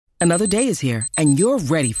Another day is here, and you're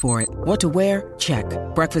ready for it. What to wear? Check.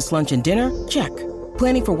 Breakfast, lunch, and dinner? Check.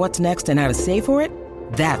 Planning for what's next and how to save for it?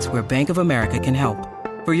 That's where Bank of America can help.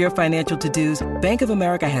 For your financial to-dos, Bank of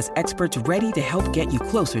America has experts ready to help get you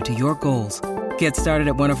closer to your goals. Get started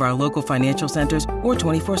at one of our local financial centers or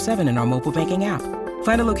 24/7 in our mobile banking app.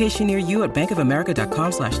 Find a location near you at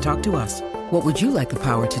bankofamerica.com/talktous. What would you like the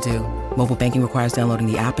power to do? Mobile banking requires downloading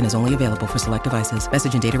the app and is only available for select devices.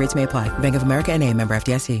 Message and data rates may apply. Bank of America N.A., member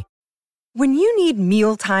FDIC. When you need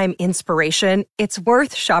mealtime inspiration, it's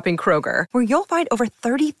worth shopping Kroger, where you'll find over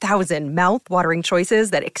 30,000 mouth-watering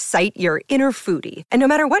choices that excite your inner foodie. And no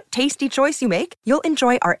matter what tasty choice you make, you'll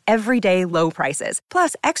enjoy our everyday low prices,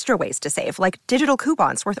 plus extra ways to save, like digital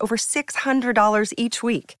coupons worth over $600 each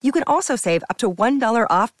week. You can also save up to $1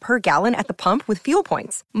 off per gallon at the pump with fuel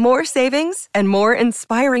points. More savings and more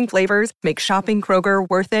inspiring flavors make shopping Kroger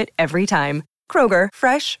worth it every time. Kroger,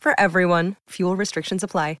 fresh for everyone. Fuel restrictions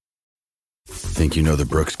apply. Think you know the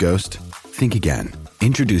Brooks Ghost? Think again.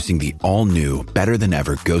 Introducing the all-new,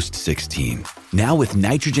 better-than-ever Ghost 16. Now with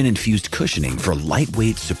nitrogen-infused cushioning for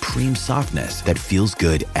lightweight, supreme softness that feels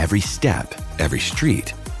good every step, every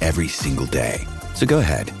street, every single day. So go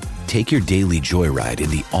ahead, take your daily joyride in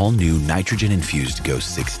the all-new nitrogen-infused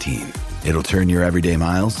Ghost 16. It'll turn your everyday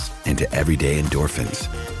miles into everyday endorphins.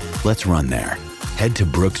 Let's run there. Head to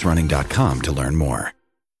brooksrunning.com to learn more.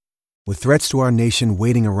 With threats to our nation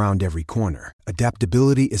waiting around every corner,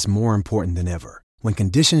 adaptability is more important than ever. When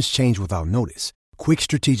conditions change without notice, quick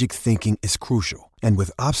strategic thinking is crucial. And with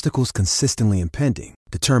obstacles consistently impending,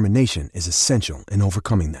 determination is essential in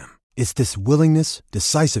overcoming them. It's this willingness,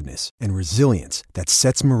 decisiveness, and resilience that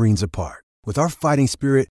sets Marines apart. With our fighting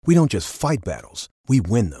spirit, we don't just fight battles, we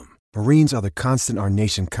win them. Marines are the constant our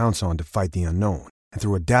nation counts on to fight the unknown. And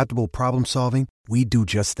through adaptable problem solving, we do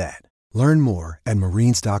just that. Learn more at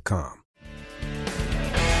marines.com.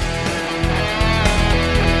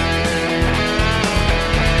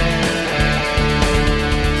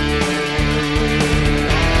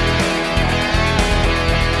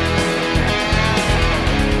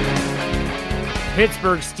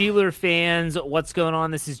 Pittsburgh Steelers fans, what's going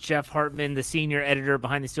on? This is Jeff Hartman, the senior editor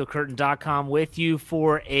behind thesteelcurtain.com, with you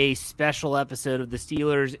for a special episode of the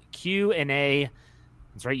Steelers Q&A.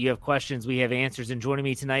 That's right, you have questions, we have answers, and joining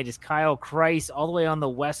me tonight is Kyle Kreis, all the way on the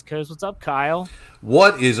West Coast. What's up, Kyle?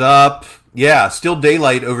 What is up? Yeah, still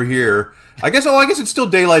daylight over here. I guess it's still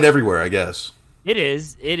daylight everywhere, I guess. It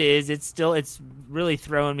is. It's really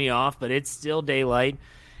throwing me off, but it's still daylight.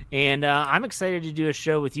 And I'm excited to do a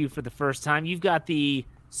show with you for the first time. You've got the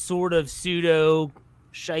sort of pseudo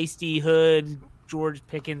shiesty hood George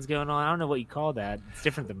Pickens going on. I don't know what you call that. It's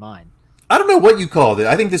different than mine. I don't know what you called it.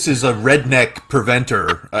 I think this is a redneck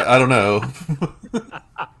preventer. I don't know.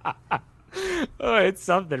 Oh, it's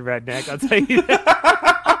something redneck, I'll tell you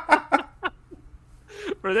that.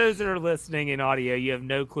 For those that are listening in audio, you have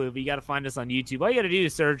no clue, but you got to find us on YouTube. All you got to do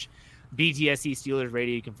is search BTSC Steelers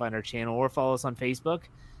Radio. You can find our channel, or follow us on Facebook.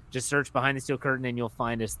 Just search Behind the Steel Curtain and you'll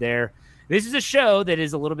find us there. This is a show that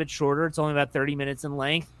is a little bit shorter. It's only about 30 minutes in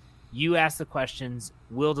length. You ask the questions,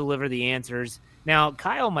 we'll deliver the answers. Now,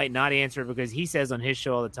 Kyle might not answer because he says on his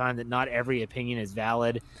show all the time that not every opinion is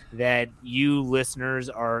valid, that you listeners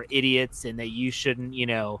are idiots and that you shouldn't,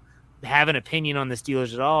 have an opinion on the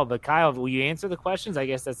Steelers at all. But Kyle, will you answer the questions? I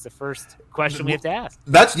guess that's the first question we have to ask.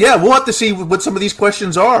 We'll have to see what some of these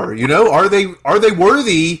questions are. Are they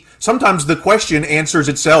worthy? Sometimes the question answers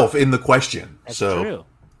itself in the question. That's true.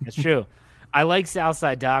 That's true. I like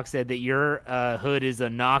Southside Doc said that your hood is a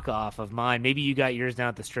knockoff of mine. Maybe you got yours down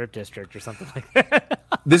at the Strip District or something like that.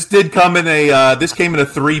 This did come in this came in a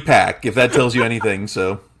 3-pack, if that tells you anything.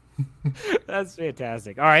 So. That's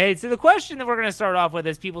fantastic. All right, so the question that we're going to start off with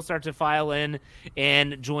as people start to file in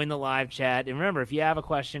and join the live chat, and remember, if you have a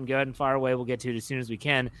question, go ahead and fire away. We'll get to it as soon as we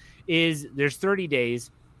can, is there's 30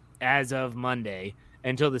 days as of Monday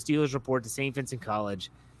until the Steelers report to St. Vincent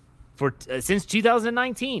College for since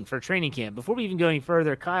 2019 for training camp. Before we even go any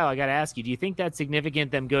further, Kyle, I got to ask you, do you think that's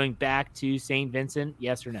significant, them going back to St. Vincent,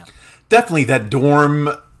 yes or no? Definitely. That dorm,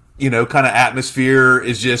 kind of atmosphere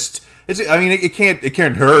is just... it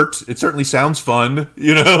can't hurt. It certainly sounds fun,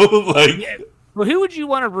 Yeah. Well, who would you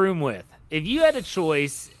want a room with? If you had a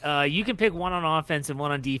choice, you can pick one on offense and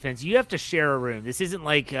one on defense. You have to share a room. This isn't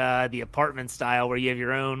like the apartment style where you have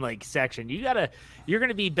your own section. You're going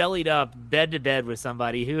to be bellied up, bed to bed with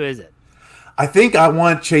somebody. Who is it? I think I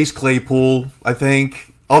want Chase Claypool. I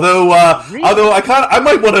think, although Really? I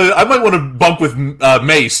might want to bunk with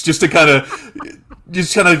Mace just to kind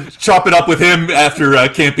of chop it up with him after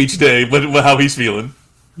camp each day. How he's feeling.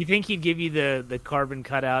 You think he'd give you the carbon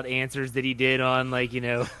cutout answers that he did on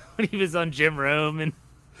when he was on Jim Rome and?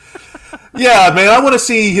 Yeah, man, I want to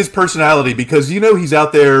see his personality because he's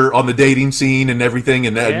out there on the dating scene and everything,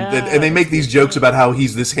 and they make these jokes about how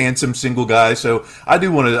he's this handsome single guy. So I do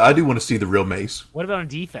want to see the real Mace. What about on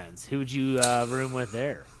defense? Who would you room with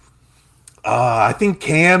there? I think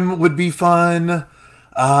Cam would be fun.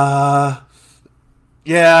 Yeah,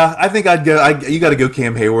 I think I'd go. You got to go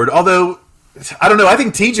Cam Hayward. Although I don't know. I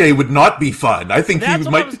think TJ would not be fun. I think that's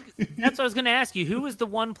what I was going to ask you. Who was the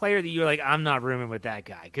one player that you were like, I'm not rooming with that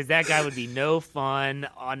guy because that guy would be no fun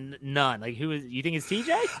on none. Like, who is? You think it's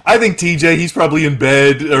TJ? I think TJ. He's probably in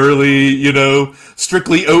bed early.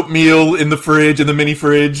 Strictly oatmeal in the fridge, in the mini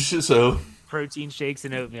fridge. So protein shakes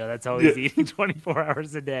and oatmeal. That's all he's eating 24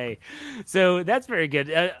 hours a day. So that's very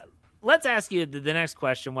good. Let's ask you the next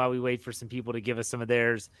question while we wait for some people to give us some of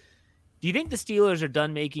theirs. Do you think the Steelers are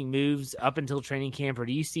done making moves up until training camp, or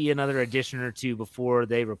do you see another addition or two before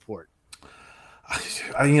they report?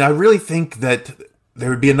 I mean, I really think that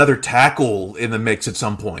there would be another tackle in the mix at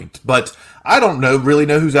some point, but I don't really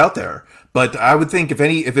know who's out there. But I would think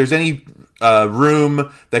if there's any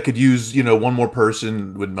room that could use, one more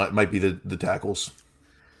person, might be the tackles.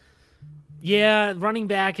 Yeah, running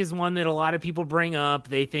back is one that a lot of people bring up.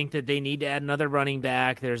 They think that they need to add another running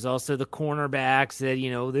back. There's also the cornerbacks that,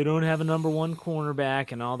 they don't have a number one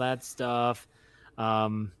cornerback and all that stuff.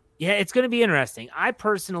 Yeah, it's going to be interesting. I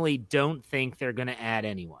personally don't think they're going to add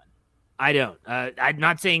anyone. I don't. I'm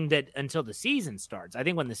not saying that until the season starts. I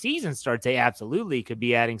think when the season starts, they absolutely could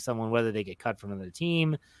be adding someone, whether they get cut from another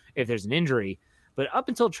team, if there's an injury. But up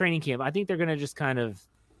until training camp, I think they're going to just kind of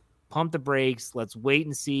pump the brakes. Let's wait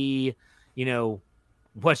and see.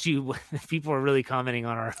 What people are really commenting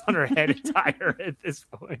on our head attire at this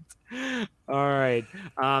point. All right.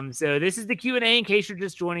 So this is the Q&A. In case you're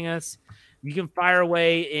just joining us, you can fire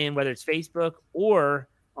away in whether it's Facebook or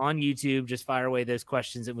on YouTube. Just fire away those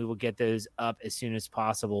questions and we will get those up as soon as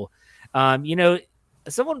possible.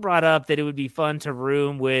 Someone brought up that it would be fun to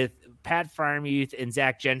room with Pat Freiermuth and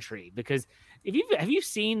Zach Gentry because have you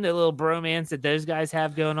seen the little bromance that those guys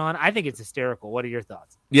have going on? I think it's hysterical. What are your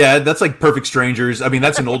thoughts? Yeah, that's like Perfect Strangers. I mean,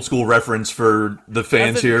 that's an old school reference for the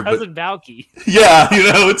fans here. Cousin Balky. Yeah,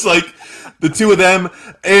 it's like the two of them.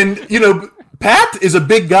 And, Pat is a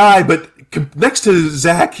big guy, but next to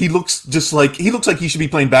Zach, he looks like he should be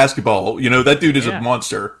playing basketball. That dude is a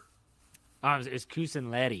monster. It's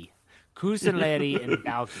Kusin Larry and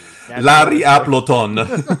Balky. Larry Appleton.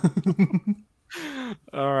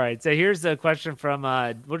 All right. So here's a question from,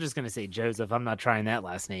 we're just going to say Joseph. I'm not trying that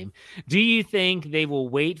last name. Do you think they will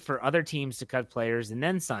wait for other teams to cut players and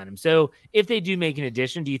then sign them? So if they do make an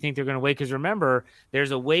addition, do you think they're going to wait? Because remember,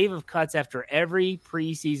 there's a wave of cuts after every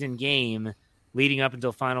preseason game leading up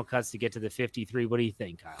until final cuts to get to the 53. What do you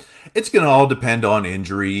think, Kyle? It's going to all depend on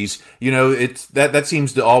injuries. It's that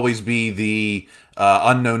seems to always be the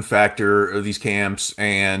unknown factor of these camps,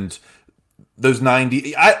 and those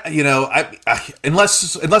 90,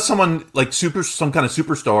 unless someone like some kind of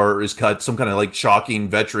superstar is cut, some kind of like shocking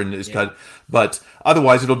veteran is cut, but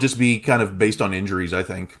otherwise it'll just be kind of based on injuries, I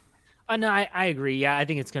think. No, I agree. Yeah, I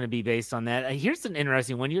think it's going to be based on that. Here's an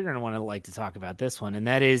interesting one. You're going to want to talk about this one, and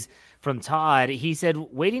that is from Todd. He said,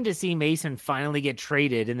 waiting to see Mason finally get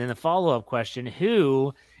traded, and then the follow-up question,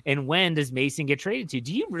 who and when does Mason get traded to?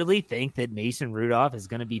 Do you really think that Mason Rudolph is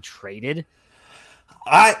going to be traded?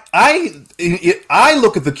 I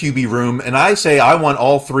look at the QB room and I say I want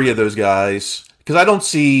all three of those guys because I don't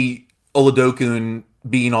see Oladokun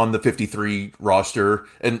being on the 53 roster,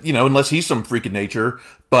 and unless he's some freak of nature.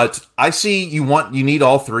 But I see you need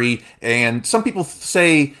all three, and some people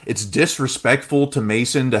say it's disrespectful to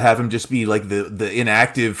Mason to have him just be like the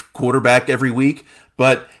inactive quarterback every week.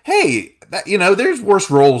 But hey, there's worse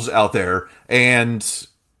roles out there, and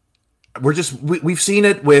we've seen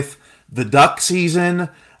it with the Duck season.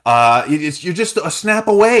 You're just a snap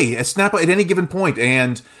away, at any given point,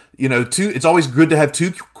 and it's always good to have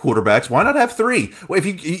two quarterbacks. Why not have three? Well, if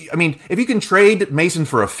you can trade Mason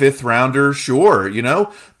for a fifth rounder, sure,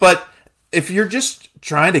 but if you're just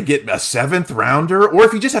trying to get a seventh rounder, or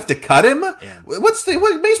if you just have to cut him, may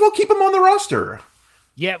as well keep him on the roster.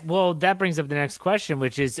 Yeah, well, that brings up the next question,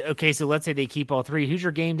 which is, okay, so let's say they keep all three. Who's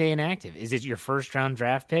your game day inactive? Is it your first round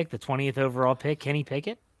draft pick, the 20th overall pick, Kenny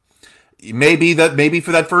Pickett? Maybe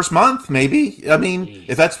for that first month, maybe. I mean,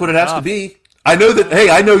 if that's what it has to be. I know that.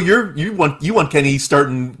 Hey, I know you want Kenny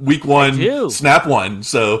starting week one, snap one.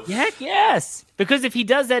 So heck yes, because if he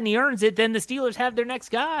does that and he earns it, then the Steelers have their next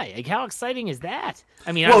guy. Like, how exciting is that?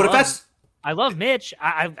 I mean, I love Mitch.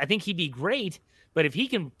 I think he'd be great, but if he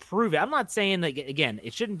can prove it, I'm not saying that. Again,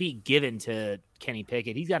 it shouldn't be given to Kenny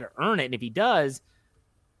Pickett. He's got to earn it, and if he does,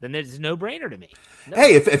 then it's a no-brainer to me. No.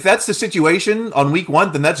 Hey, if that's the situation on week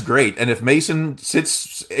 1, then that's great. And if Mason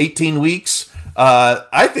sits 18 weeks,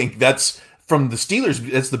 I think that's, from the Steelers,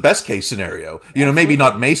 it's the best case scenario. Maybe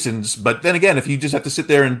not Mason's, but then again, if you just have to sit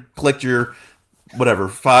there and collect your whatever,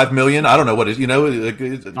 $5 million, I don't know what it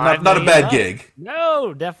is, not a bad gig.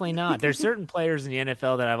 No, definitely not. There's certain players in the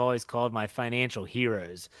NFL that I've always called my financial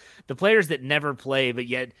heroes. The players that never play, but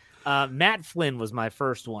yet Matt Flynn was my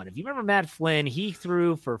first one. If you remember Matt Flynn, he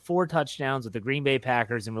threw for 4 touchdowns with the Green Bay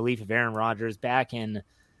Packers in relief of Aaron Rodgers back in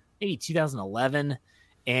maybe 2011.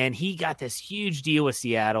 And he got this huge deal with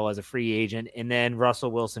Seattle as a free agent, and then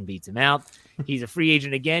Russell Wilson beats him out. He's a free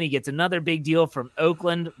agent again. He gets another big deal from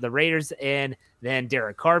Oakland, the Raiders, and then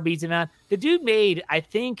Derek Carr beats him out. The dude made, I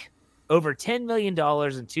think, over $10 million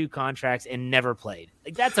in 2 contracts and never played.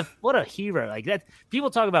 Like, what a hero. Like, that,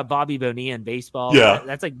 people talk about Bobby Bonilla in baseball. Yeah.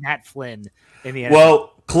 That's like Matt Flynn in the NFL.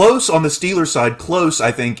 Well, close on the Steelers side,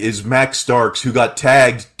 I think, is Max Starks, who got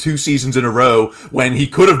tagged 2 seasons in a row when he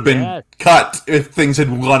could have been cut if things had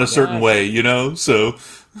gone a certain way, so.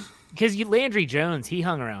 Because Landry Jones, he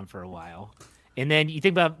hung around for a while. And then you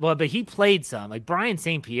think about, but he played some. Like, Brian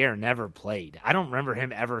St. Pierre never played. I don't remember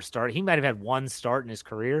him ever starting. He might have had 1 start in his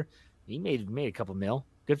career. He made a couple mil.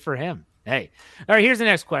 Good for him. Hey. All right, here's the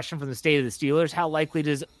next question from the State of the Steelers. How likely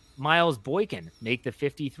does Miles Boykin make the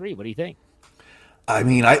 53? What do you think? I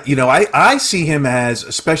mean, I see him as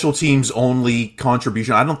a special teams only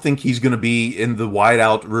contribution. I don't think he's going to be in the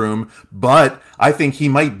wideout room, but I think he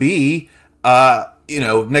might be,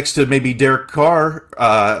 next to maybe Derek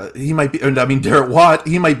Carr. He might be, Derek Watt.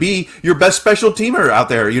 He might be your best special teamer out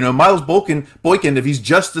there. Miles Boykin, if he's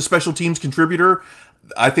just the special teams contributor,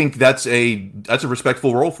 I think that's a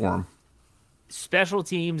respectful role for him. Special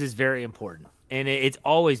teams is very important. And it's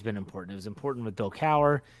always been important. It was important with Bill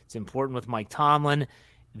Cowher. It's important with Mike Tomlin.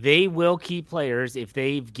 They will keep players if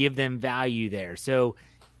they give them value there. So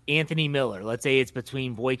Anthony Miller, let's say it's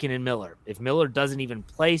between Boykin and Miller. If Miller doesn't even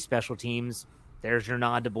play special teams, there's your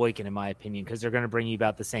nod to Boykin, in my opinion, because they're going to bring you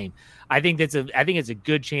about the same. I think it's a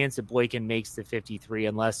good chance that Boykin makes the 53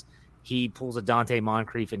 unless he pulls a Dante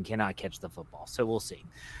Moncrief and cannot catch the football. So we'll see.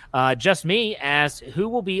 Just Me asked, who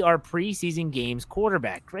will be our preseason games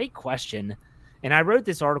quarterback? Great question. And I wrote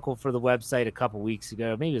this article for the website a couple weeks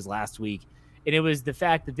ago, maybe it was last week, and it was the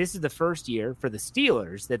fact that this is the first year for the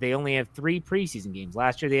Steelers that they only have 3 preseason games.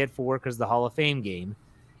 Last year they had 4 because of the Hall of Fame game.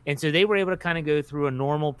 And so they were able to kind of go through a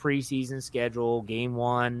normal preseason schedule. Game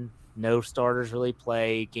 1, no starters really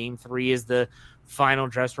play. Game 3 is the final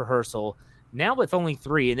dress rehearsal. Now with only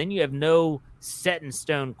 3, and then you have no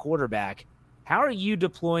set-in-stone quarterback, how are you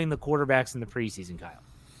deploying the quarterbacks in the preseason, Kyle?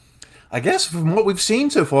 I guess from what we've seen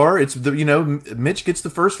so far, it's Mitch gets the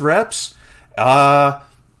first reps.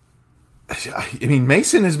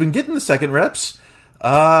 Mason has been getting the second reps.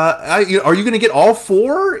 Are you going to get all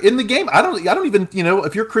 4 in the game? I don't even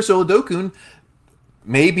if you're Chris Oladokun,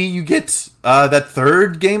 maybe you get that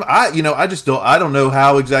third game. I don't know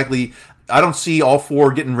how exactly. I don't see all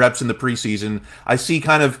 4 getting reps in the preseason. I see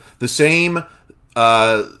kind of the same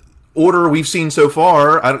order we've seen so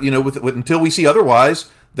far. Until we see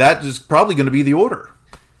otherwise. That is probably going to be the order.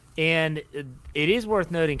 And it is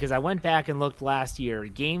worth noting, because I went back and looked last year.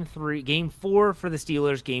 Game 4 for the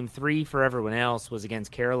Steelers, Game 3 for everyone else was against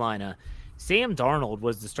Carolina. Sam Darnold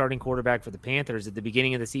was the starting quarterback for the Panthers at the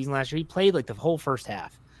beginning of the season last year. He played like the whole first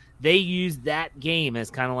half. They used that game as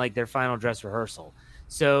kind of like their final dress rehearsal.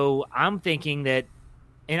 So I'm thinking that,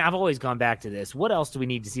 and I've always gone back to this, what else do we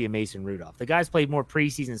need to see of Mason Rudolph? The guy's played more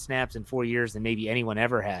preseason snaps in 4 years than maybe anyone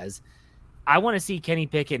ever has. I want to see Kenny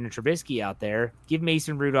Pickett and Trubisky out there, give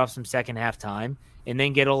Mason Rudolph some second half time, and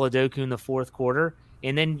then get Oladoku in the fourth quarter,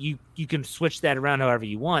 and then you can switch that around however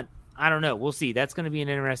you want. I don't know. We'll see. That's going to be an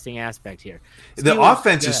interesting aspect here. The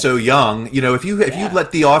offense is so young. If you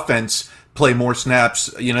let the offense play more snaps,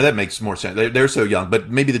 that makes more sense. They're so young, but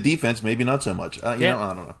maybe the defense, maybe not so much. I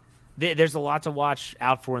don't know. There's a lot to watch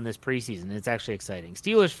out for in this preseason. It's actually exciting.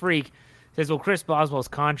 Steelers Freak says, will Chris Boswell's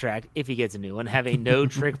contract, if he gets a new one, have a no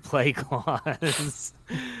trick play clause?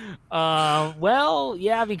 Well,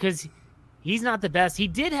 yeah, because he's not the best. He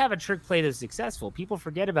did have a trick play that was successful. People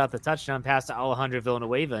forget about the touchdown pass to Alejandro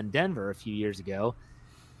Villanueva in Denver a few years ago.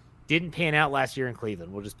 Didn't pan out last year in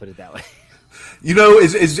Cleveland. We'll just put it that way.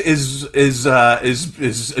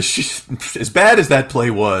 As bad as that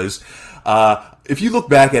play was, if you look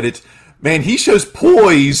back at it, man, he shows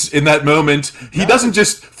poise in that moment. He doesn't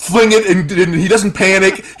just fling it and he doesn't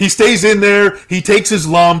panic. He stays in there. He takes his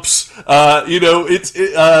lumps.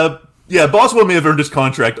 Yeah, Boswell may have earned his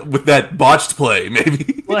contract with that botched play,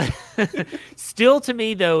 maybe. But still, to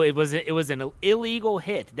me though, it was an illegal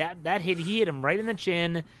hit. That hit, he hit him right in the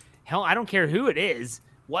chin. Hell, I don't care who it is,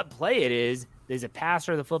 what play it is. There's a pass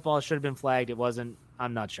or the football should have been flagged. It wasn't.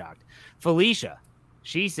 I'm not shocked. Felicia,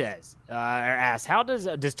 she says, or asks, how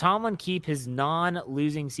does Tomlin keep his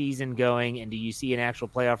non-losing season going, and do you see an actual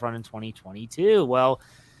playoff run in 2022? Well,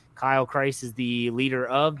 Kyle Kreis is the leader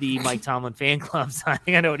of the Mike Tomlin fan club, so I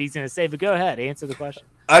think I know what he's going to say, but go ahead, answer the question.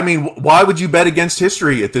 I mean, why would you bet against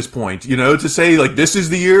history at this point? To say, like, this is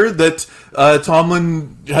the year that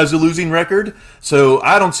Tomlin has a losing record? So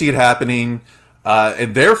I don't see it happening,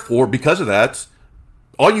 and therefore, because of that,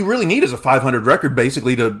 all you really need is a 500 record,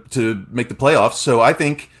 basically, to make the playoffs. So I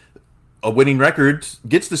think a winning record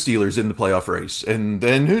gets the Steelers in the playoff race. And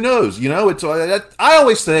then who knows? I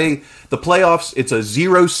always say the playoffs, it's a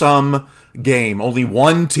zero-sum game. Only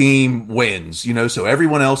one team wins, so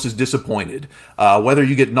everyone else is disappointed. Whether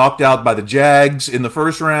you get knocked out by the Jags in the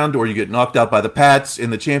first round or you get knocked out by the Pats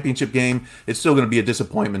in the championship game, it's still going to be a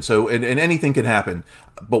disappointment. So, and anything can happen.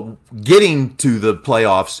 But getting to the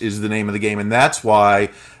playoffs is the name of the game, and that's why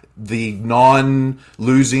the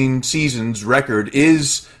non-losing seasons record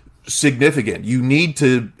is significant. You need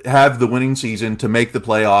to have the winning season to make the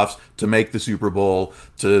playoffs, to make the Super Bowl,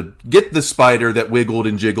 to get the spider that wiggled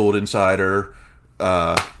and jiggled inside her.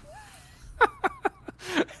 I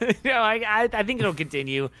think it'll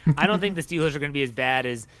continue. I don't think the Steelers are going to be as bad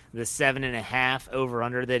as the 7.5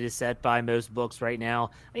 over/under that is set by most books right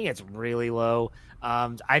now. I think it's really low.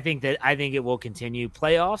 I think it will continue.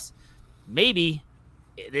 Playoffs, maybe.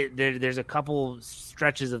 There's a couple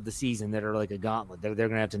stretches of the season that are like a gauntlet. They're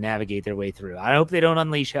going to have to navigate their way through. I hope they don't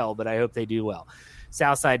unleash hell, but I hope they do well.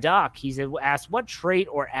 Southside Doc, he asked, what trait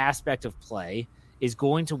or aspect of play is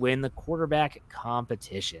going to win the quarterback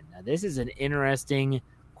competition? Now, this is an interesting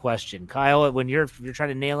question. Kyle, when you're trying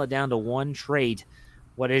to nail it down to one trait,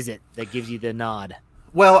 what is it that gives you the nod?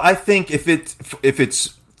 Well, I think if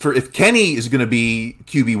Kenny is going to be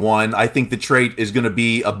QB1, I think the trait is going to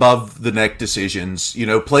be above the neck decisions,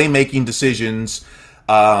 playmaking decisions.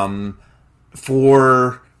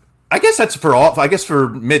 For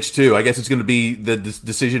Mitch too. I guess it's going to be the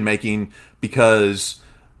decision making because,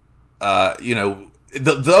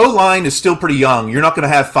 the O-line is still pretty young. You're not going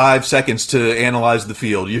to have 5 seconds to analyze the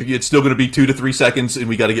field. It's still going to be 2 to 3 seconds, and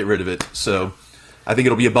we got to get rid of it. So I think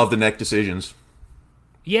it'll be above the neck decisions.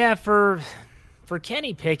 Yeah, for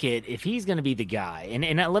Kenny Pickett, if he's going to be the guy,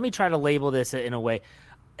 and let me try to label this in a way,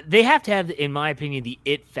 they have to have, in my opinion, the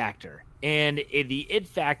it factor. And the it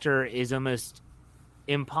factor is almost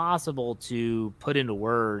impossible to put into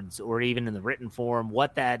words or even in the written form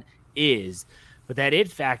what that is. But that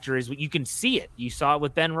it factor is what you can see it. You saw it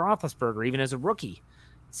with Ben Roethlisberger, even as a rookie.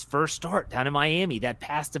 His first start down in Miami, that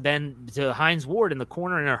pass to Hines Ward in the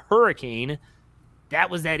corner in a hurricane, that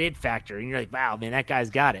was that it factor. And you're like, wow, man, that guy's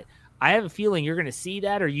got it. I have a feeling you're going to see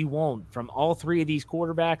that or you won't from all three of these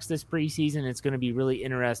quarterbacks this preseason. It's going to be really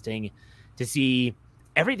interesting to see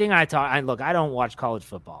everything I don't watch college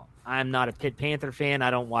football. I'm not a Pitt Panther fan. I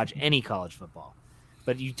don't watch any college football.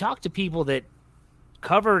 But you talk to people that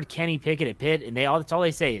covered Kenny Pickett at Pitt, and that's all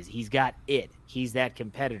they say is he's got it. He's that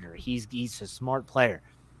competitor. He's a smart player.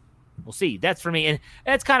 We'll see. That's for me. And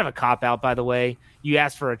that's kind of a cop-out, by the way. You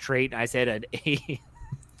asked for a trait, and I said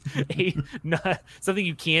something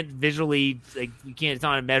you can't visually, it's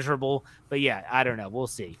not immeasurable. But yeah, I don't know. We'll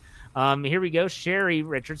see. Here we go. Sherry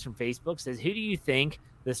Richards from Facebook says, who do you think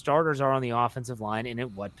the starters are on the offensive line and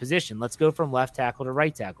at what position? Let's go from left tackle to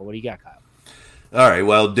right tackle. What do you got, Kyle? All right,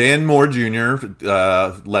 well, Dan Moore Jr.,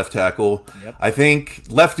 left tackle. Yep. I think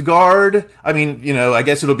left guard, I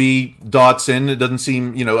guess it'll be Dotson. It doesn't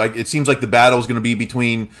seem, it seems like the battle is going to be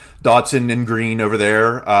between Dotson and Green over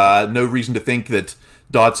there. No reason to think that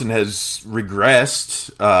Dotson has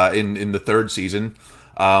regressed in the third season.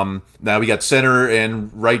 Now we got center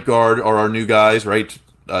and right guard are our new guys, right?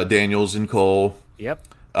 Daniels and Cole. Yep.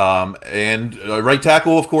 And right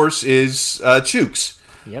tackle, of course, is Chooks.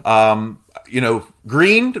 Yep.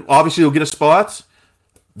 Green obviously will get a spot.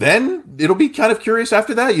 Then it'll be kind of curious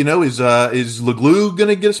after that. Is LeGlue going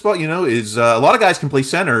to get a spot? Is a lot of guys can play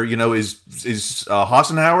center. Is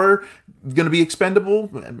Hassenauer going to be expendable?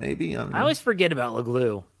 Maybe. I always forget about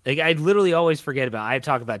LeGlue. I literally always forget about. I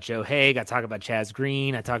talk about Joe Haig. I talk about Chaz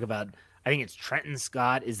Green. I talk about. I think it's Trenton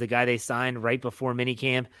Scott is the guy they signed right before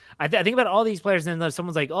minicamp. I think about all these players, and then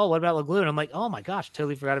someone's like, oh, what about LeGlue? And I'm like, oh, my gosh,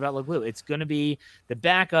 totally forgot about LeGlue. It's going to be the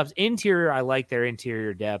backups. Interior, I like their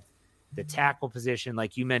interior depth. the tackle position,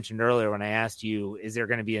 like you mentioned earlier when I asked you, is there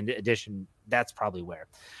going to be an addition? That's probably where.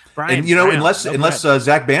 Brian, and, Brown, unless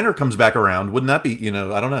Zach Banner comes back around, wouldn't that be,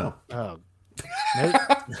 I don't know. Oh,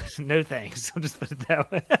 no thanks. I'll just put it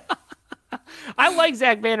that way. I like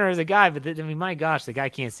Zach Banner as a guy, but my gosh, the guy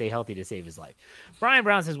can't stay healthy to save his life. Brian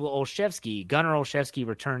Brown says, will Gunnar Olszewski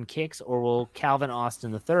return kicks, or will Calvin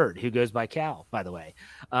Austin III, who goes by Cal, by the way?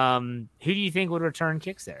 Who do you think would return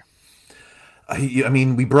kicks there? The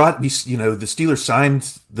Steelers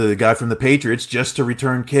signed the guy from the Patriots just to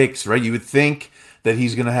return kicks, right? You would think that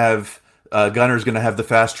he's going to have Gunnar's going to have the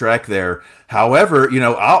fast track there. However,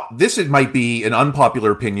 this might be an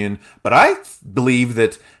unpopular opinion, but I believe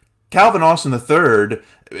that Calvin Austin III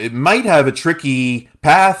it might have a tricky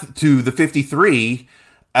path to the 53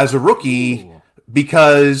 as a rookie. Ooh.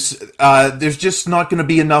 Because there's just not going to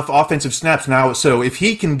be enough offensive snaps now. So if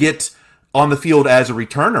he can get on the field as a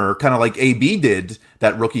returner, kind of like AB did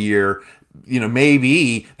that rookie year,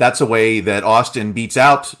 maybe that's a way that Austin beats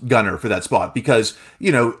out Gunnar for that spot. Because,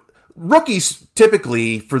 rookies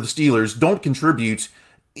typically for the Steelers don't contribute,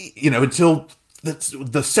 until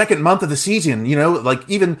the second month of the season. Like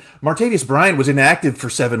even Martavis Bryant was inactive for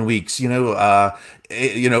 7 weeks.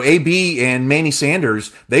 AB and Manny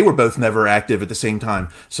Sanders, they were both never active at the same time.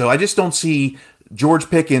 So I just don't see George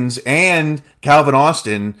Pickens and Calvin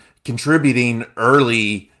Austin contributing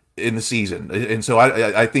early in the season. And so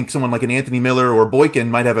I think someone like an Anthony Miller or Boykin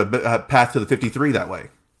might have a path to the 53 that way.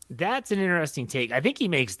 That's an interesting take. I think he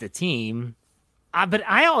makes the team. But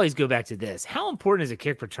I always go back to this. How important is a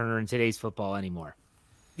kick returner in today's football anymore?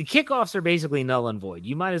 The kickoffs are basically null and void.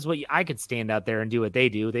 You might as well, I could stand out there and do what they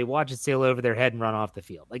do. They watch it sail over their head and run off the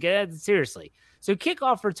field. Like, seriously. So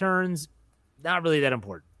kickoff returns, not really that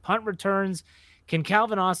important. Punt returns, can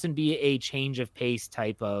Calvin Austin be a change of pace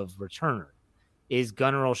type of returner? Is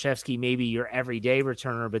Gunnar Olszewski maybe your everyday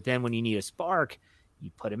returner, but then when you need a spark, you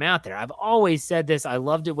put him out there? I've always said this. I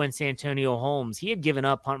loved it when Santonio Holmes, he had given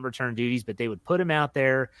up punt return duties, but they would put him out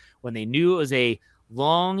there when they knew it was a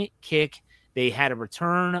long kick. They had a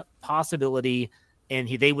return possibility, and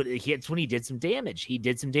that's when he did some damage. He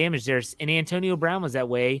did some damage there, and Antonio Brown was that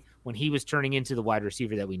way when he was turning into the wide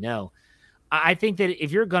receiver that we know. I think that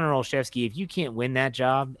if you're Gunnar Olszewski, if you can't win that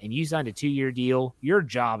job and you signed a 2-year deal, your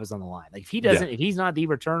job is on the line. Like if he doesn't, if he's not the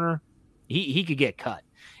returner, he could get cut.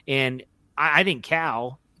 And I think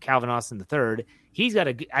Calvin Austin III,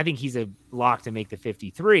 I think he's a lock to make the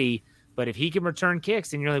 53. But if he can return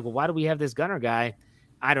kicks, and you're like, well, why do we have this Gunnar guy?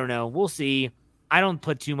 I don't know. We'll see. I don't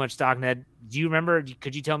put too much stock in that. Do you remember?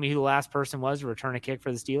 Could you tell me who the last person was to return a kick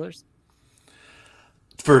for the Steelers?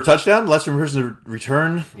 For a touchdown? Last person to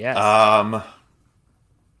return? Yes.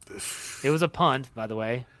 It was a punt, by the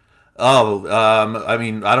way. I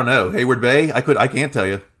don't know. Hayward Bay? I can't tell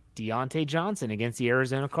you. Deontay Johnson against the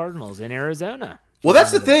Arizona Cardinals in Arizona. Well,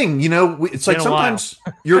 that's the thing. It's like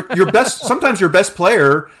sometimes your best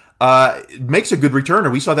player makes a good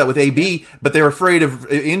returner. We saw that with AB, but they're afraid of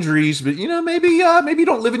injuries. But maybe you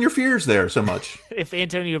don't live in your fears there so much. If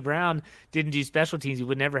Antonio Brown didn't do special teams, you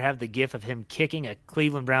would never have the gif of him kicking a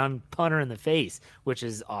Cleveland Brown punter in the face, which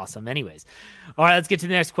is awesome. Anyways, all right, let's get to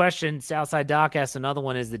the next question. Southside Doc asks another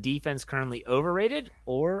one: is the defense currently overrated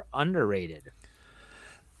or underrated?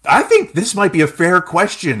 I think this might be a fair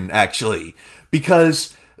question, actually,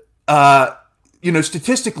 because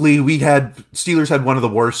statistically, Steelers had one of the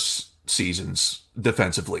worst seasons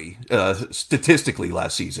defensively, statistically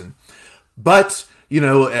last season. But,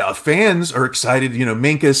 fans are excited.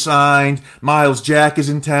 Minka signed, Miles Jack is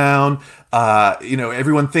in town.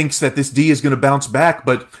 Everyone thinks that this D is going to bounce back,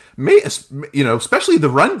 but especially the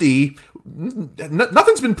run D,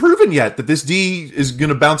 nothing's been proven yet that this D is going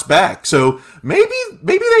to bounce back. So maybe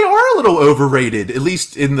they are a little overrated, at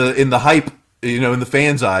least in the hype, in the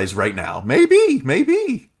fans' eyes right now.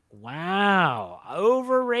 Maybe. Wow.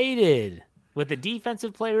 Overrated. With the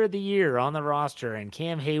defensive player of the year on the roster, and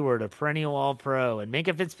Cam Hayward, a perennial All-Pro, and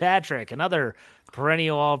Minka Fitzpatrick, another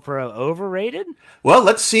perennial All-Pro. Overrated? Well,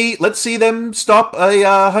 let's see them stop a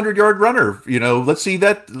 100-yard runner. Let's see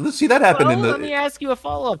that happen. Let me ask you a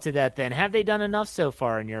follow-up to that then. Have they done enough so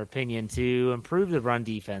far, in your opinion, to improve the run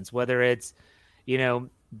defense? Whether it's,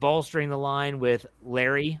 bolstering the line with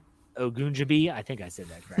Larry Ogunjobi. I think I said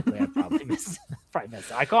that correctly. I probably missed it.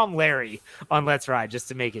 I call him Larry on Let's Ride just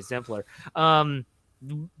to make it simpler.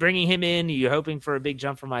 Bringing him in, you're hoping for a big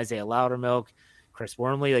jump from Isaiah Loudermilk, Chris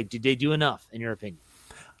Wormley. Like, did they do enough in your opinion?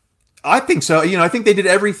 I think so. I think they did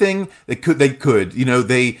everything they could. They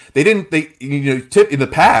didn't. In the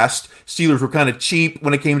past, Steelers were kind of cheap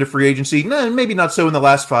when it came to free agency. No, maybe not so in the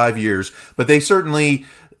last 5 years, but they certainly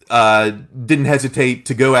didn't hesitate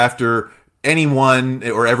to go after anyone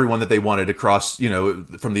or everyone that they wanted across,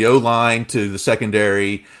 from the O-line to the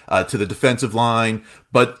secondary, to the defensive line.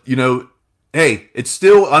 But, hey, it's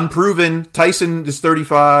still unproven. Tyson is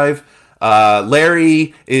 35.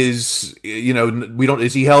 Larry is,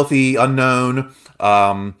 is he healthy? Unknown.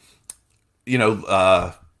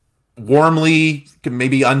 Warmly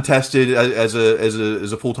maybe untested as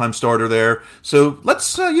a full-time starter there. So let's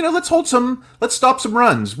stop some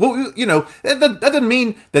runs. Well, that doesn't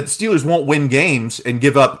mean that the Steelers won't win games and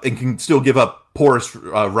can still give up porous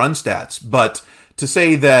run stats, but to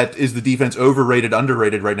say that is the defense overrated,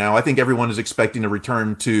 underrated right now, I think everyone is expecting a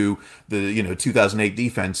return to the 2008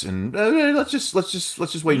 defense, and let's just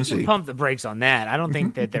wait and see. Pump the brakes on that. I don't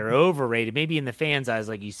think that they're overrated. Maybe in the fans' eyes,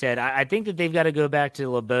 like you said, I think that they've got to go back to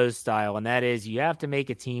LeBeau's style, and that is you have to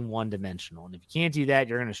make a team one-dimensional, and if you can't do that,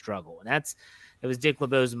 you're going to struggle. And it was Dick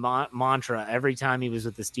LeBeau's mantra every time he was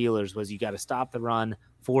with the Steelers was you got to stop the run,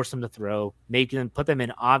 force them to throw, put them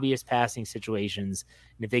in obvious passing situations,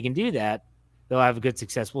 and if they can do that, they'll have good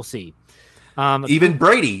success. We'll see. Even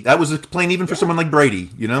Brady. That was a plan even for someone like Brady,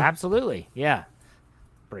 Absolutely. Yeah.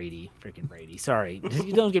 Freaking Brady. Sorry.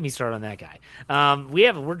 Don't get me started on that guy. We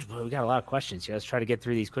got a lot of questions here. Let's try to get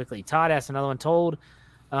through these quickly. Todd asked another one.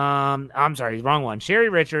 I'm sorry, wrong one. Sherry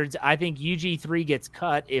Richards, I think UG3 gets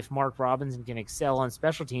cut if Mark Robinson can excel on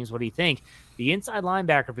special teams. What do you think? The inside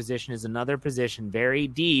linebacker position is another position, very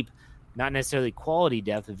deep, not necessarily quality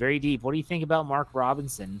depth, but very deep. What do you think about Mark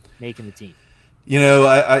Robinson making the team?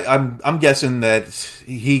 I'm guessing that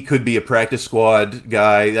he could be a practice squad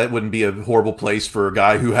guy. That wouldn't be a horrible place for a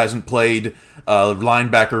guy who hasn't played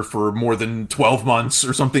linebacker for more than 12 months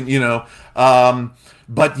or something,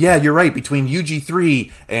 But yeah, you're right. Between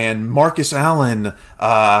UG3 and Marcus Allen,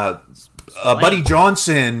 Buddy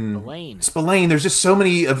Johnson, Spillane, there's just so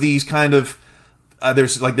many of these kind of.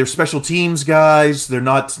 There's special teams guys. They're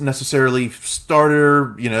not necessarily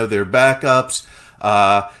starter. They're backups.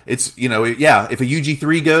 If a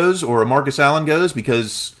UG3 goes or a Marcus Allen goes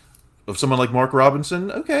because of someone like Mark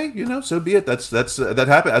Robinson, okay, so be it. That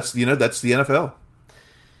happened. That's the NFL.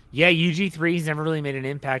 Yeah, UG3's never really made an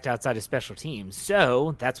impact outside of special teams.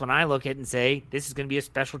 So that's when I look at it and say, this is going to be a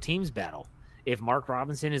special teams battle. If Mark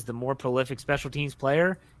Robinson is the more prolific special teams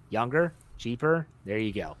player, younger, cheaper, there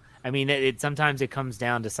you go. I mean, sometimes it comes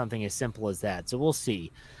down to something as simple as that. So we'll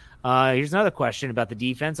see. Here's another question about the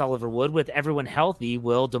defense. Oliver Wood, with everyone healthy,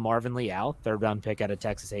 will DeMarvin Leal, third-round pick out of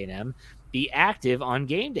Texas A&M, be active on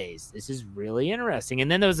game days? This is really interesting.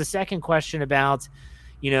 And then there was a second question about,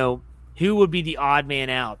 who would be the odd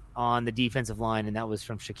man out on the defensive line, and that was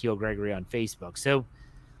from Shaquille Gregory on Facebook. So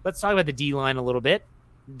let's talk about the D-line a little bit.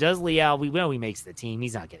 Does Leal, we know he makes the team.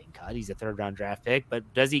 He's not getting cut. He's a third-round draft pick. But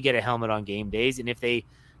does he get a helmet on game days? And if they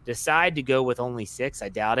decide to go with only 6, I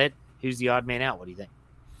doubt it, who's the odd man out? What do you think?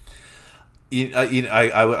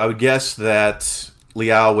 I would guess that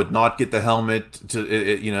Leal would not get the helmet.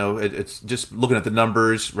 It's just looking at the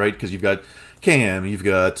numbers, right? Because you've got Cam, you've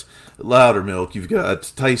got Loudermilk, you've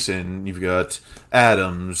got Tyson, you've got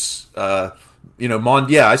Adams. I see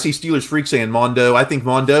Steelers Freak saying Mondo. I think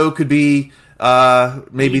Mondo could be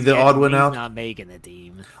maybe the odd one out. He's not making the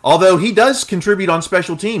team. Although he does contribute on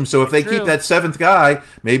special teams, so if they keep that 7th guy,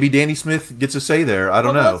 maybe Danny Smith gets a say there. I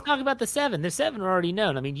don't know. Let's talk about the 7. The 7 are already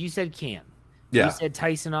known. I mean, you said Cam. Yeah. You said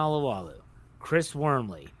Tyson Alualu, Chris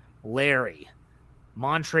Wormley, Larry,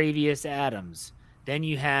 Montravius Adams. Then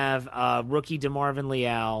you have rookie DeMarvin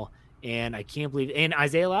Leal, and I can't believe, and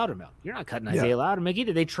Isaiah Loudermilk. You're not cutting Isaiah Loudermilk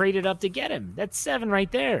either. They traded up to get him. That's 7 right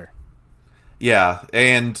there. Yeah,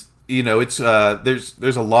 and it's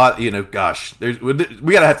there's a lot. We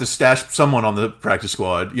gotta have to stash someone on the practice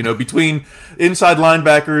squad. Between inside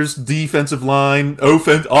linebackers, defensive line,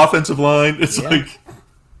 offensive line. It's like.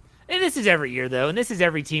 And this is every year, though, and this is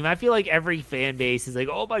every team. I feel like every fan base is like,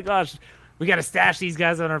 oh, my gosh, we got to stash these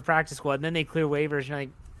guys on our practice squad. And then they clear waivers, and you're like,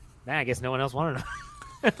 man, I guess no one else wanted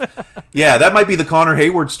them. Yeah, that might be the Connor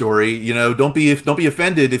Hayward story. Don't be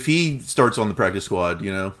offended if he starts on the practice squad.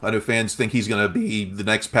 I know fans think he's going to be the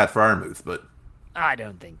next Pat Freiermuth, but I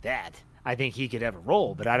don't think that. I think he could have a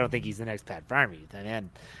role, but I don't think he's the next Pat Freiermuth.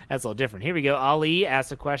 And that's a little different. Here we go. Ali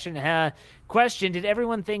asked a question. Did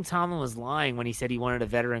everyone think Tomlin was lying when he said he wanted a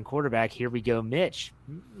veteran quarterback? Here we go, Mitch.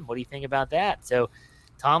 What do you think about that? So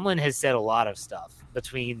Tomlin has said a lot of stuff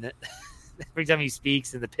between every time he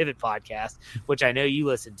speaks in the Pivot podcast, which I know you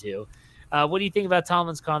listen to. What do you think about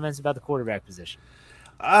Tomlin's comments about the quarterback position?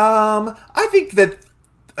 I think that.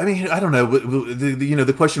 I mean, I don't know.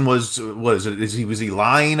 The question was he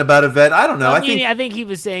lying about a vet? I don't know. I think he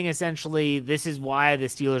was saying essentially this is why the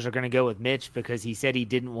Steelers are going to go with Mitch, because he said he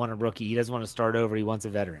didn't want a rookie. He doesn't want to start over. He wants a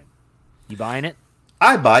veteran. You buying it?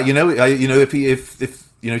 I buy. If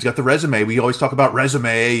he's got the resume. We always talk about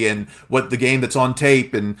resume and what the game that's on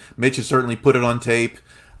tape, and Mitch has certainly put it on tape.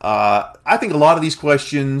 I think a lot of these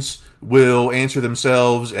questions will answer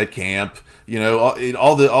themselves at camp.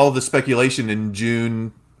 All the speculation in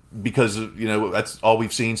June, because that's all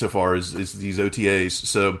we've seen so far is these OTAs.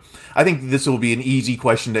 So I think this will be an easy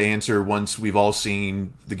question to answer once we've all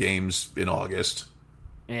seen the games in August.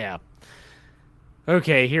 Yeah.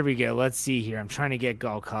 Okay, here we go. Let's see here. I'm trying to get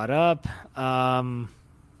all caught up.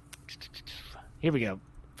 Here we go.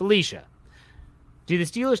 Felicia, do the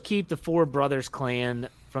Steelers keep the Four Brothers clan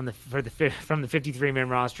from the 53-man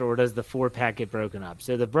roster, or does the four-pack get broken up?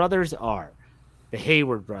 So the brothers are the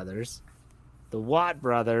Hayward brothers, the Watt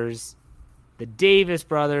brothers, the Davis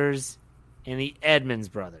brothers, and the Edmonds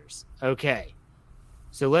brothers. Okay,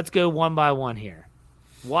 so let's go one by one here.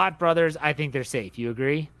 Watt brothers, I think they're safe. You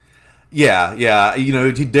agree? Yeah.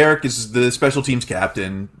 Derek is the special teams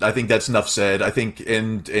captain. I think that's enough said. I think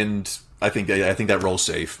I think that role's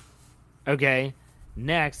safe. Okay.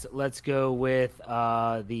 Next, let's go with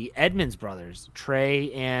the Edmonds brothers,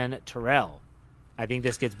 Trey and Terrell. I think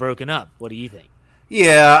this gets broken up. What do you think?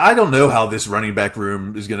 Yeah, I don't know how this running back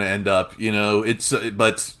room is going to end up.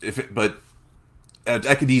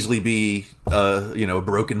 That could easily be a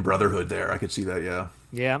broken brotherhood there. I could see that. Yeah.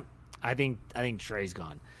 Yeah, I think Trey's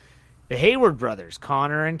gone. The Hayward brothers,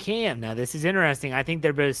 Connor and Cam. Now this is interesting. I think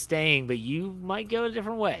they're both staying, but you might go a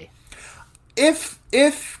different way. If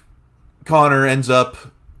Connor ends up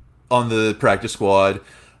on the practice squad,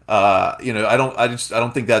 I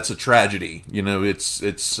don't think that's a tragedy. It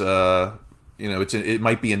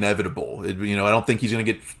might be inevitable. I don't think he's going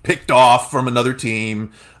to get picked off from another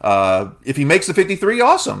team. If he makes the 53,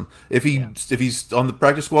 awesome. If he's on the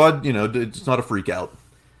practice squad, it's not a freak out.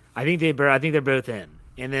 I think they're both in.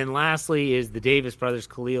 And then lastly is the Davis brothers,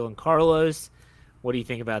 Khalil and Carlos. What do you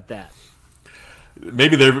think about that?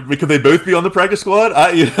 Maybe could they both be on the practice squad?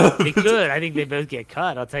 They could. I think they both get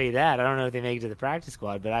cut. I'll tell you that. I don't know if they make it to the practice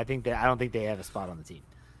squad, but I don't think they have a spot on the team.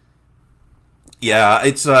 Yeah,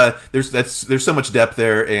 it's there's so much depth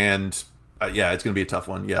there, and it's going to be a tough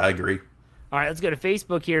one. Yeah, I agree. All right, let's go to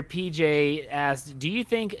Facebook here. PJ asked, do you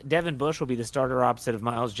think Devin Bush will be the starter opposite of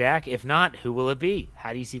Miles Jack? If not, who will it be?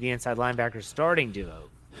 How do you see the inside linebacker starting duo?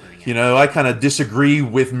 I kind of disagree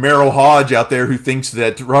with Merrill Hodge out there, who thinks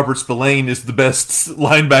that Robert Spillane is the best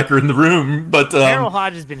linebacker in the room. But Merrill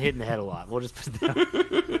Hodge has been hit in the head a lot. We'll just put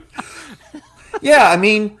that. Yeah, I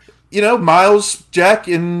mean, Miles, Jack,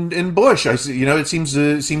 and Bush. I see. It seems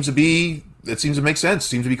to make sense.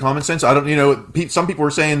 Seems to be common sense. I don't. Some people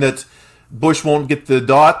were saying that Bush won't get the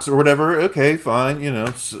dot or whatever. Okay, fine.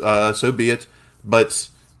 So be it. But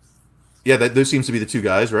yeah, those seems to be the two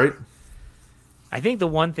guys, right? I think the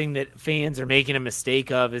one thing that fans are making a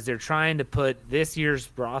mistake of is they're trying to put this year's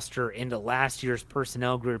roster into last year's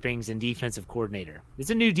personnel groupings and defensive coordinator. It's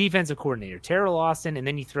a new defensive coordinator, Terrell Austin, and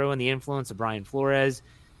then you throw in the influence of Brian Flores.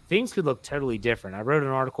 Things could look totally different. I wrote an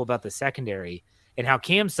article about the secondary and how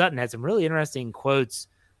Cam Sutton had some really interesting quotes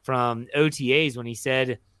from OTAs when he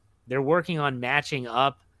said they're working on matching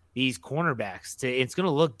up these cornerbacks. It's going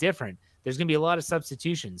to look different. There's going to be a lot of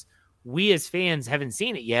substitutions. We as fans haven't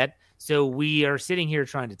seen it yet, so we are sitting here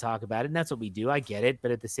trying to talk about it, and that's what we do. I get it, but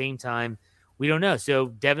at the same time, we don't know. So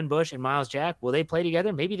Devin Bush and Miles Jack, will they play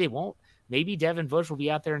together? Maybe they won't. Maybe Devin Bush will be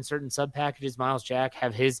out there in certain sub-packages. Miles Jack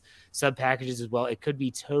have his sub-packages as well. It could be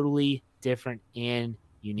totally different and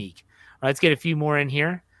unique. All right, let's get a few more in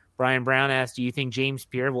here. Brian Brown asked, do you think James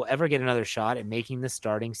Pierre will ever get another shot at making the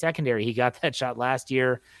starting secondary? He got that shot last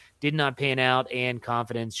year, did not pan out, and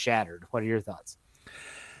confidence shattered. What are your thoughts?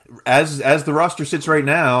 As the roster sits right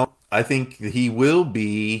now, I think he will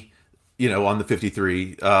be, on the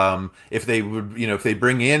 53. If they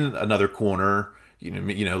bring in another corner,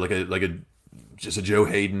 like just a Joe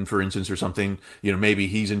Hayden, for instance, or something, maybe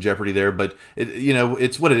he's in jeopardy there. But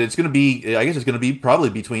it's what it's going to be. I guess it's going to be probably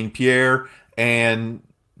between Pierre and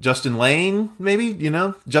Justin Lane. Maybe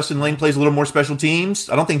Justin Lane plays a little more special teams.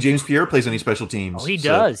 I don't think James Pierre plays any special teams. Oh, he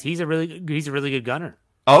does. He's a really good gunner.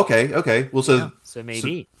 Oh, okay. Well, so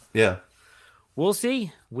maybe. Yeah. We'll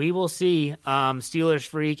see. We will see. Steelers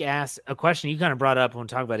Freak asked a question you kind of brought up when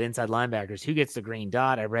talking about inside linebackers. Who gets the green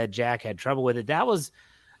dot? I read Jack had trouble with it. That was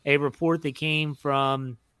a report that came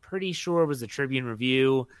from, pretty sure it was the Tribune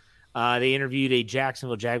Review. They interviewed a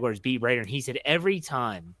Jacksonville Jaguars beat writer, and he said every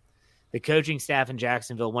time the coaching staff in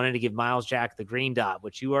Jacksonville wanted to give Miles Jack the green dot,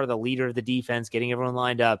 which you are the leader of the defense, getting everyone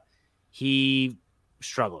lined up, he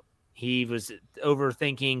struggled. He was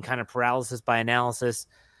overthinking, kind of paralysis by analysis.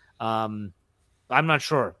 I'm not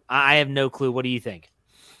sure. I have no clue. What do you think?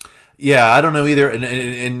 Yeah, I don't know either,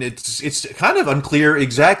 and it's kind of unclear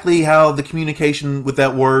exactly how the communication with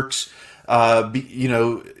that works.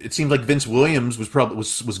 It seems like Vince Williams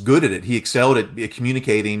was good at it. He excelled at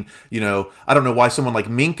communicating. I don't know why someone like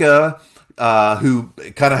Minka, who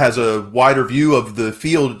kind of has a wider view of the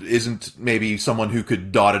field, isn't maybe someone who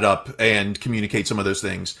could dot it up and communicate some of those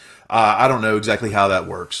things. I don't know exactly how that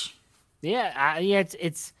works. Yeah,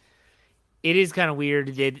 it is kind of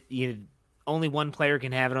weird that only one player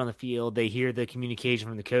can have it on the field. They hear the communication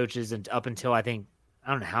from the coaches, and up until I don't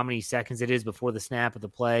know how many seconds it is before the snap of the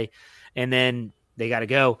play, and then they got to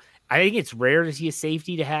go. I think it's rare to see a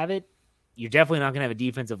safety to have it. You're definitely not going to have a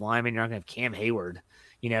defensive lineman. You're not going to have Cam Hayward,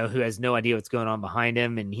 who has no idea what's going on behind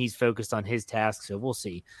him, and he's focused on his task. So we'll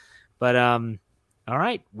see. But all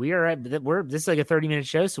right, this is like a 30-minute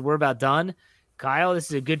show, so we're about done. Kyle, this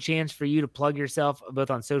is a good chance for you to plug yourself both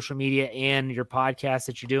on social media and your podcast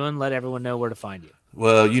that you're doing. Let everyone know where to find you.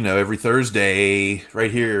 Well, every Thursday right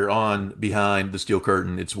here on Behind the Steel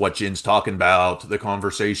Curtain, it's what Jen's talking about, the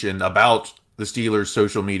conversation about the Steelers'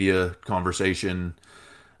 social media conversation.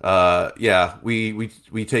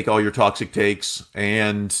 We take all your toxic takes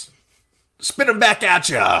and spit them back at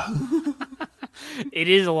ya. It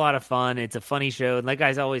is a lot of fun. It's a funny show. And like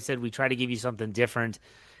guys always said, we try to give you something different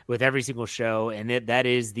with every single show, and that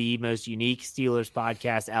is the most unique Steelers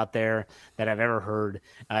podcast out there that I've ever heard.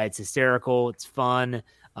 It's hysterical, it's fun,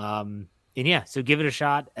 so give it a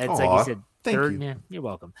shot. It's like you said, thank you. Yeah, you're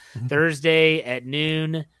welcome. Thursday at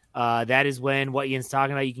noon. That is when What Ian's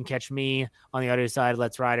talking about. You can catch me on the audio side.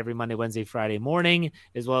 Let's Ride every Monday, Wednesday, Friday morning,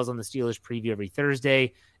 as well as on the Steelers preview every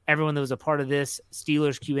Thursday. Everyone that was a part of this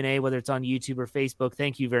Steelers Q&A, whether it's on YouTube or Facebook,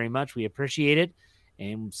 thank you very much. We appreciate it.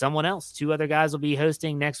 And someone else, 2 other guys will be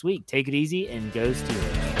hosting next week. Take it easy and go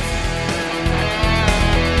Steelers.